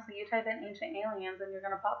 Honestly, you type in Ancient Aliens and you're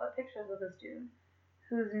gonna pop up pictures of this dude,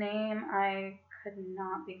 whose name I could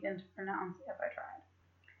not begin to pronounce if I tried.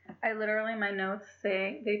 I literally, my notes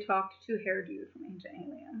say they talked to Hair Dude from Ancient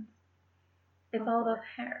Aliens. It's all about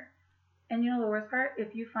hair. And you know the worst part?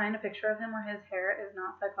 If you find a picture of him where his hair is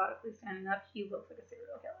not psychotically standing up, he looks like a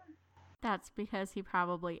serial killer. That's because he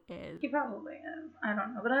probably is. He probably is. I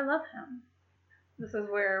don't know, but I love him. This is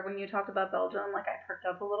where, when you talked about Belgium, I perked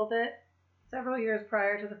up a little bit. Several years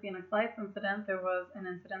prior to the Phoenix Lights incident, there was an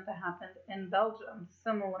incident that happened in Belgium,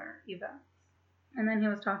 similar events. And then he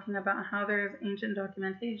was talking about how there's ancient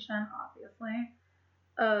documentation, obviously,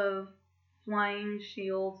 of flying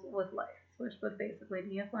shields with lights, which would basically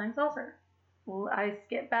be a flying saucer. I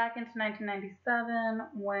skip back into 1997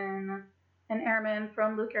 when an airman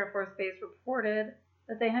from Luke Air Force Base reported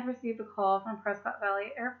that they had received a call from Prescott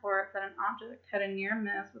Valley Airport that an object had a near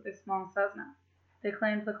miss with a small Cessna. They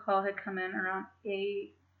claimed the call had come in around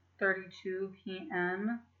 8:32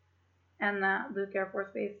 p.m., and that Luke Air Force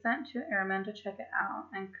Base sent two airmen to check it out,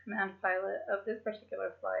 and command pilot of this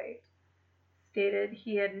particular flight stated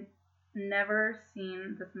he had never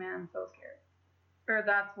seen this man so scared. Or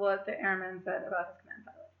that's what the airman said about his command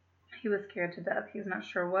pilot. He was scared to death. He's not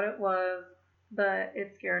sure what it was, but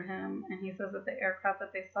it scared him, and he says that the aircraft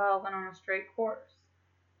that they saw went on a straight course.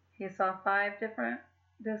 He saw 5 different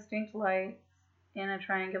distinct lights in a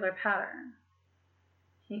triangular pattern.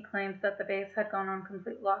 He claims that the base had gone on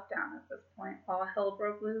complete lockdown at this point. All hell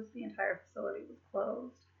broke loose. The entire facility was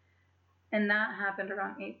closed. And that happened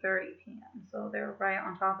around 8:30 p.m., so they were right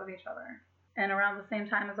on top of each other. And around the same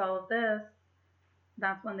time as all of this,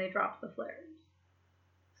 that's when they dropped the flares.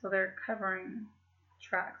 So they're covering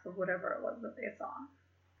tracks of whatever it was that they saw.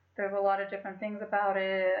 There's a lot of different things about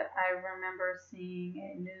it. I remember seeing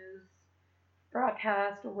a news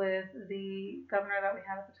broadcast with the governor that we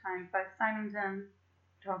had at the time, Fife Symington,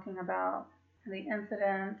 talking about the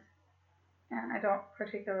incident, and I don't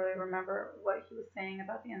particularly remember what he was saying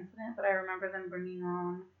about the incident, but I remember them bringing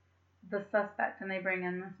on the suspect, and they bring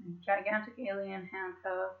in this gigantic alien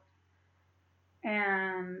handcuffed,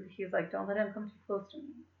 and he's like, don't let him come too close to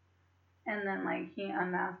me. And then he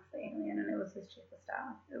unmasks the alien, and it was his chief of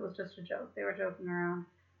staff. It was just a joke. They were joking around.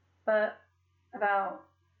 But about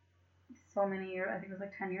so many years, I think it was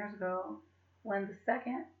 10 years ago, when the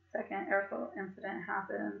second airboat incident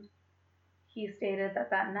happened, he stated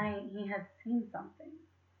that night he had seen something.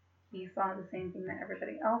 He saw the same thing that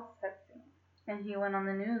everybody else had seen. And he went on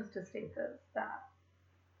the news to state this, that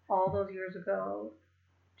all those years ago,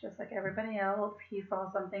 just like everybody else, he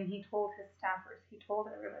saw something. He told his staffers, he told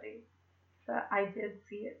everybody that I did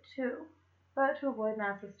see it too. But to avoid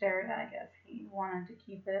mass hysteria, I guess he wanted to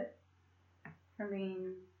keep it from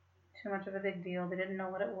being too much of a big deal. They didn't know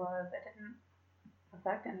what it was. It didn't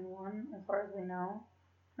affect anyone, as far as we know.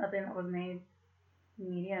 Nothing that was made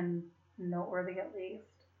media and noteworthy, at least.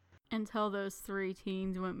 Until those 3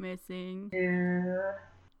 teens went missing. Dude.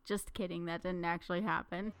 Just kidding, that didn't actually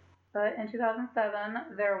happen. But in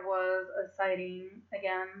 2007, there was a sighting,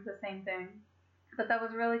 again, the same thing. But that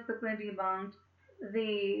was really quickly debunked.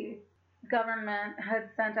 The government had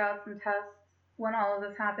sent out some tests when all of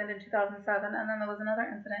this happened in 2007, and then there was another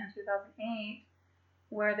incident in 2008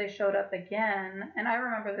 where they showed up again. And I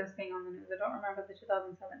remember this being on the news. I don't remember the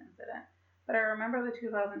 2007 incident, but I remember the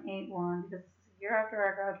 2008 one because this is a year after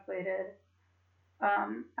I graduated.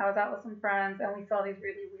 I was out with some friends, and we saw these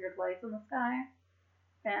really weird lights in the sky,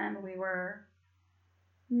 and we were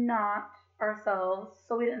not ourselves,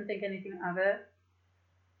 so we didn't think anything of it.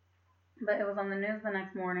 But it was on the news the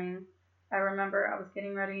next morning. I remember I was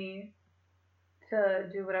getting ready to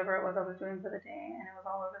do whatever it was I was doing for the day, and it was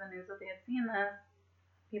all over the news that they had seen this.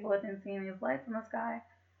 People had been seeing these lights in the sky,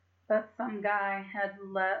 but some guy had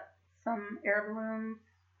let some air balloons,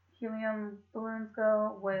 helium balloons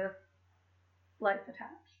go with lights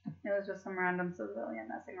attached. It was just some random civilian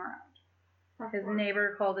messing around. His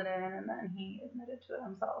neighbor called it in, and then he admitted to it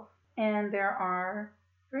himself. And there are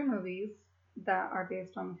 3 movies that are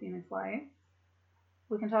based on the Phoenix Lights.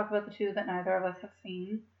 We can talk about the 2 that neither of us have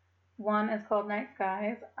seen. One is called Night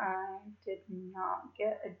Skies. I did not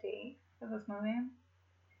get a date for this movie.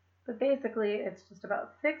 But basically, it's just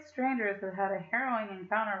about 6 strangers that had a harrowing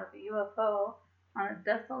encounter with a UFO on a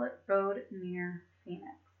desolate road near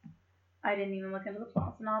Phoenix. I didn't even look into the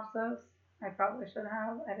plot synopsis. I probably should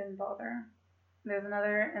have. I didn't bother. There's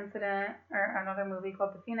another incident, or another movie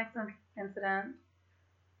called The Phoenix Incident,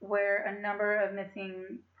 where a number of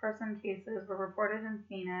missing person cases were reported in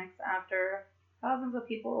Phoenix after thousands of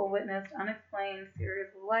people witnessed unexplained series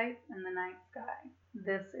of lights in the night sky.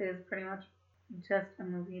 This is pretty much just a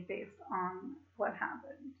movie based on what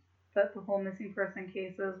happened. But the whole missing person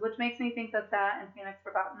cases, which makes me think that and Phoenix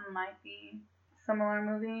Forgotten might be similar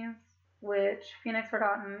movies, which Phoenix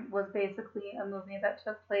Forgotten was basically a movie that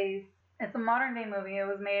took place. It's a modern day movie. It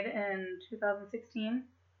was made in 2016,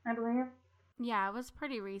 I believe. Yeah, it was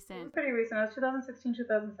pretty recent. It was 2016,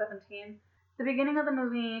 2017. The beginning of the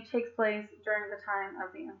movie takes place during the time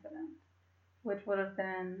of the incident, which would have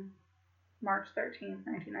been March 13th,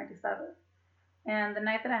 1997. And the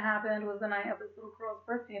night that it happened was the night of this little girl's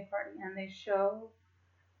birthday party, and they show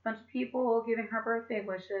a bunch of people giving her birthday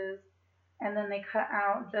wishes, and then they cut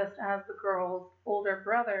out just as the girl's older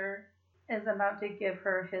brother is about to give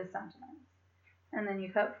her his sentiments. And then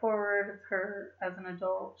you cut forward, it's her as an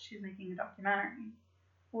adult, she's making a documentary,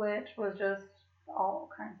 which was just all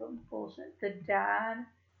kinds of bullshit. The dad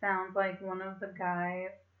sounds like one of the guys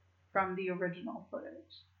from the original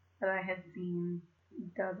footage that I had seen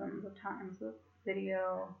dozens of times with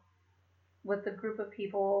video with the group of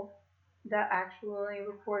people that actually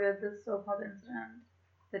recorded this so-called incident.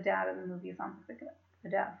 The dad in the movie sounds like the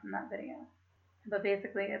dad from that video. But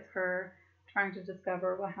basically it's her trying to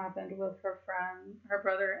discover what happened with her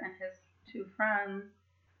brother and his 2 friends,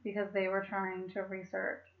 because they were trying to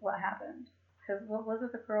research what happened. Because what was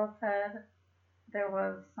it the girl said? There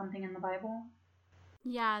was something in the Bible?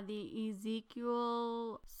 Yeah, the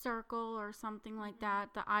Ezekiel circle or something like that.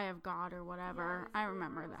 The Eye of God or whatever. I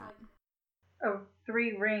remember that. Oh,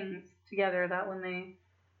 3 rings together that when they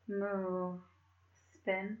move,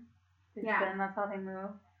 spin. They spin, that's how they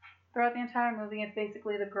move. Throughout the entire movie, it's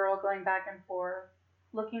basically the girl going back and forth,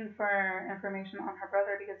 looking for information on her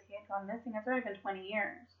brother because he had gone missing. It's already been 20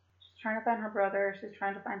 years. She's trying to find her brother. She's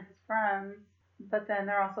trying to find his friends. But then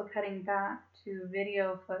they're also cutting back to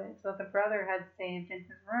video footage that the brother had saved in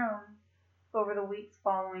his room over the weeks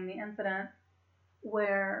following the incident,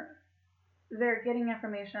 where they're getting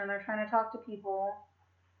information, they're trying to talk to people,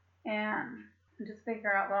 and just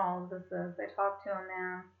figure out what all of this is. They talk to a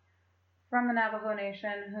man from the Navajo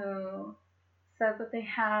Nation who says that they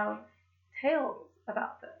have tales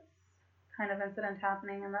about this kind of incident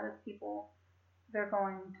happening, and that it's people, they're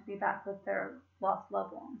going to be back with their lost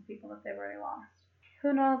loved ones, people that they've already lost.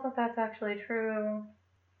 Who knows if that's actually true?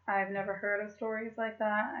 I've never heard of stories like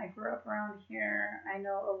that. I grew up around here. I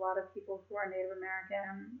know a lot of people who are Native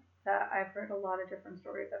American that I've heard a lot of different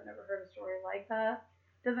stories. I've never heard a story like that.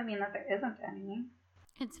 Doesn't mean that there isn't any.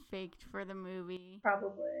 It's faked for the movie.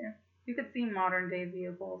 Probably. You could see modern day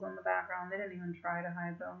vehicles in the background. They didn't even try to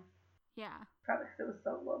hide them. Yeah. Probably because it was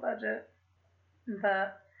so low budget.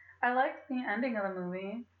 But I liked the ending of the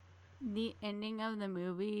movie. The ending of the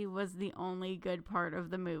movie was the only good part of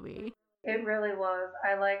the movie. It really was.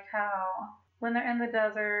 I liked how when they're in the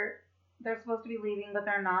desert, they're supposed to be leaving, but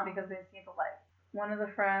they're not because they see the light. One of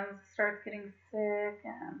the friends starts getting sick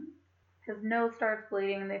and his nose starts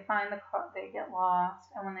bleeding and they find the car, they get lost,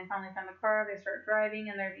 and when they finally find the car, they start driving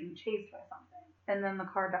and they're being chased by something. And then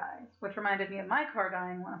the car dies, which reminded me of my car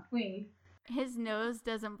dying last week. His nose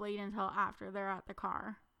doesn't bleed until after they're at the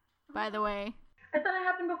car. By the way. I thought it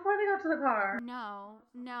happened before they got to the car.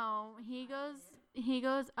 No. He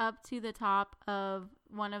goes up to the top of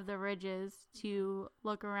one of the ridges to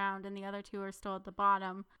look around, and the other two are still at the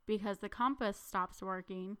bottom because the compass stops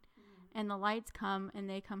working, and the lights come and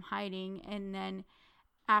they come hiding, and then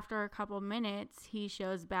after a couple minutes he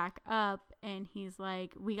shows back up and he's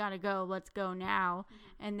like, we gotta go, let's go now.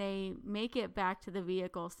 And they make it back to the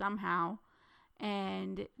vehicle somehow,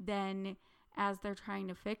 and then as they're trying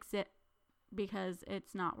to fix it because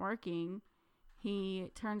it's not working, he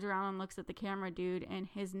turns around and looks at the camera dude and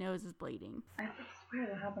his nose is bleeding. I swear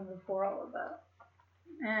that happened before all of that.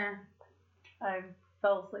 I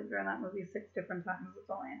fell asleep during that movie 6 different times. It's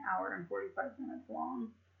only an hour and 45 minutes long.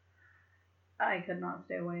 I could not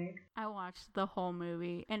stay awake. I watched the whole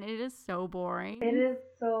movie and it is so boring. It is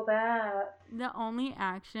so bad. The only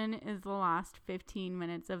action is the last 15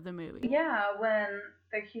 minutes of the movie. Yeah, when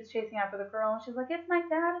he's chasing after the girl and she's like, it's my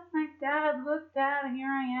dad, look dad,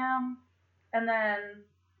 here I am. And then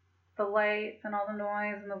the lights and all the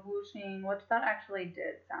noise and the whooshing, which that actually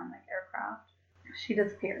did sound like aircraft. She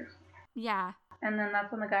disappears. Yeah. And then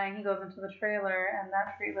that's when the guy, he goes into the trailer, and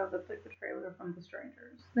that trailer looks like the trailer from The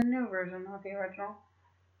Strangers. The new version, not the original.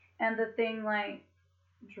 And the thing, like,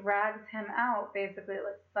 drags him out, basically. It,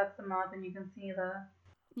 like, sucks him up, and you can see the...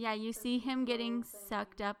 Yeah, you see him getting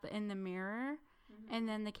sucked up in the mirror, and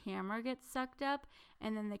then the camera gets sucked up,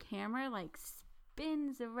 and then the camera, like,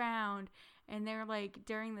 spins around, and they're, like,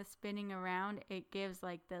 during the spinning around, it gives,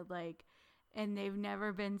 like, the, like... and they've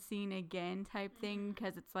never been seen again type thing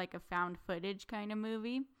because it's like a found footage kind of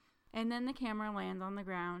movie. And then the camera lands on the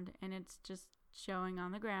ground and it's just showing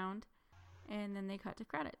on the ground, and then they cut to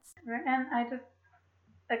credits. And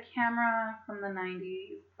a camera from the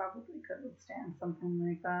 90s probably could withstand something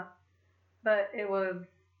like that. But it was,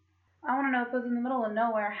 I want to know if it was in the middle of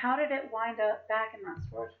nowhere. How did it wind up back in that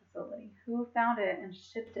storage facility? Who found it and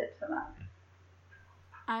shipped it to them?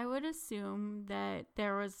 I would assume that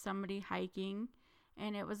there was somebody hiking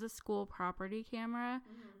and it was a school property camera.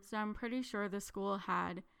 So I'm pretty sure the school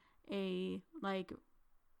had a, like,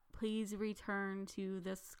 please return to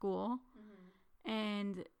this school.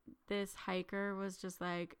 And this hiker was just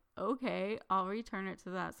like, okay, I'll return it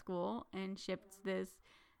to that school, and shipped this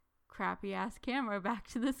crappy ass camera back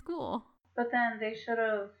to the school. But then they should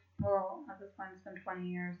have, well, at this point it's been 20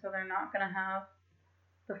 years, so they're not going to have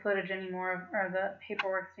the footage anymore, or the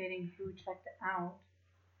paperwork stating who checked it out.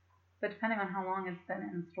 But depending on how long it's been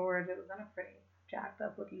in storage, it was in a pretty jacked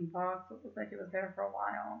up looking box. It looked like it was there for a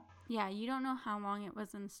while. Yeah, you don't know how long it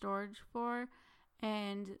was in storage for,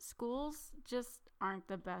 and schools just aren't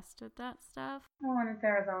the best at that stuff. Well, and it's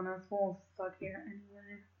Arizona, schools suck here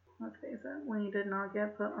anyway. Let's face it, we did not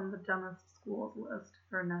get put on the dumbest schools list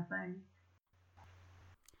for nothing.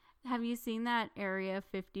 Have you seen that Area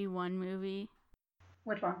 51 movie?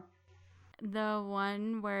 Which one? The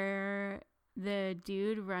one where the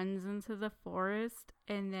dude runs into the forest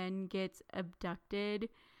and then gets abducted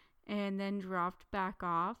and then dropped back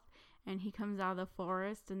off, and he comes out of the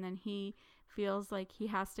forest and then he feels like he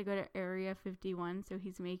has to go to Area 51, so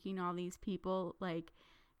he's making all these people like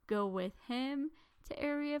go with him to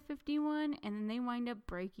Area 51, and then they wind up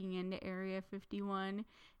breaking into Area 51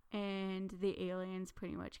 and the aliens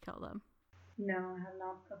pretty much kill them. No, I have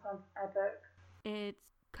not. That sounds epic. It's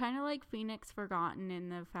kind of like Phoenix Forgotten in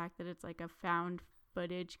the fact that it's like a found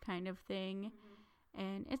footage kind of thing.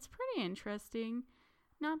 And it's pretty interesting.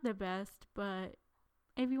 Not the best, but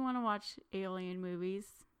if you want to watch alien movies.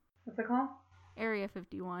 What's it called? Area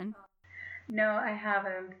 51. No, I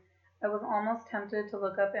haven't. I was almost tempted to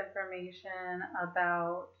look up information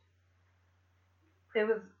about, it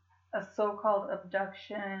was a so-called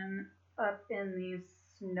abduction up in the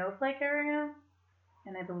Snowflake area.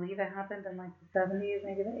 And I believe it happened in like the 70s,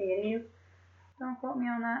 maybe the 80s. Don't quote me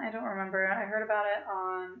on that. I don't remember. I heard about it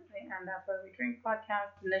on the And That's Why We Drink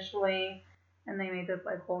podcast initially. And they made this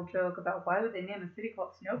like whole joke about why would they name a city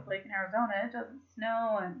called Snowflake in Arizona? It doesn't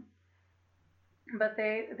snow. But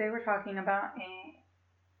they were talking about a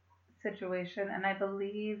situation, and I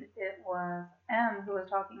believe it was M who was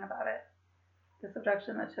talking about it. This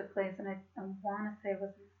abduction that took place, and I want to say it was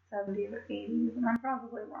in the 70s or 80s, and I'm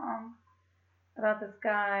probably wrong. about this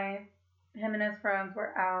guy. Him and his friends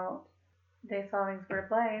were out. They saw these weird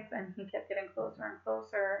lights, and he kept getting closer and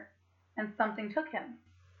closer, and something took him.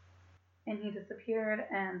 And he disappeared,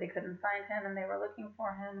 and they couldn't find him, and they were looking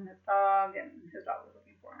for him, and his dog was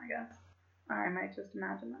looking for him, I guess. Or I might just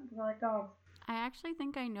imagine that, because I like dogs. I actually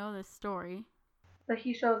think I know this story. But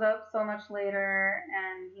he shows up so much later,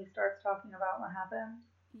 and he starts talking about what happened.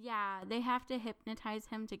 Yeah, they have to hypnotize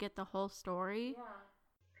him to get the whole story. Yeah.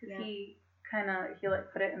 Because he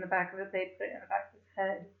put it in the back of it, they put it in the back of his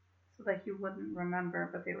head so that he wouldn't remember,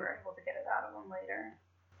 but they were able to get it out of him later.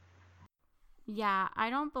 Yeah, I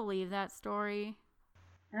don't believe that story.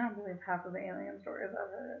 I don't believe half of the alien stories I've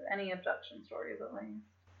heard. Any abduction stories, at least.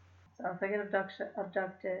 So if I get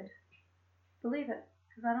abducted, believe it.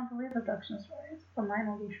 Because I don't believe abduction stories. But mine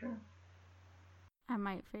will be true. I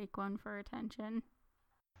might fake one for attention.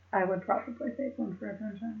 I would probably fake one for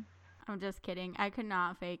attention. I'm just kidding. I could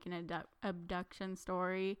not fake an abduction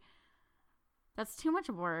story. That's too much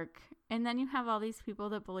work. And then you have all these people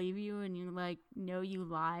that believe you and you know you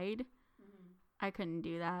lied. Mm-hmm. I couldn't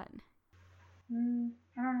do that. I don't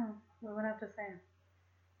know. What would I have to say?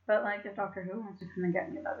 But if Doctor Who wants to come and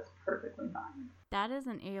get me, that is perfectly fine. That is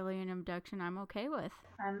an alien abduction I'm okay with.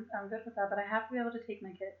 I'm good with that, but I have to be able to take my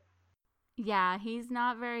kid. Yeah, he's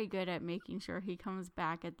not very good at making sure he comes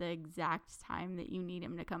back at the exact time that you need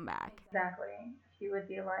him to come back. Exactly. He would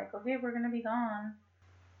be like, okay, we're going to be gone.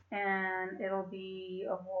 And it'll be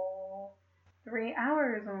a whole 3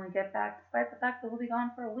 hours when we get back, despite the fact that we'll be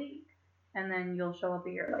gone for a week. And then you'll show up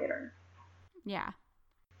a year later. Yeah.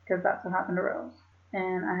 Because that's what happened to Rose.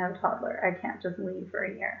 And I have a toddler. I can't just leave for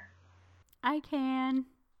a year. I can.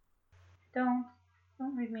 Don't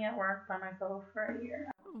leave me at work by myself for a year.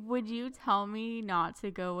 Would you tell me not to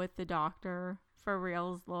go with the doctor for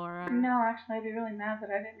reals, Laura? No, actually, I'd be really mad that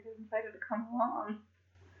I didn't get invited to come along.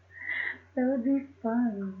 That would be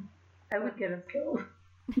fun. I would get us killed.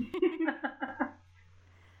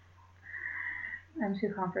 I'm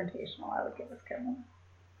too confrontational. I would get us killed.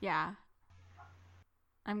 Yeah.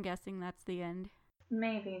 I'm guessing that's the end.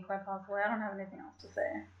 Maybe, quite possibly. I don't have anything else to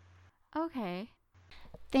say. Okay.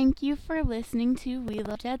 Thank you for listening to We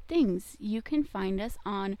Love Dead Things. You can find us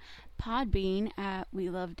on Podbean at We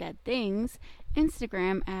Love Dead Things,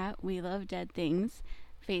 Instagram at We Love Dead Things,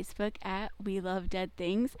 Facebook at We Love Dead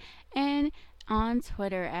Things, and on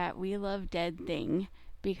Twitter at We Love Dead Thing,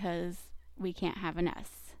 because we can't have an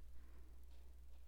S.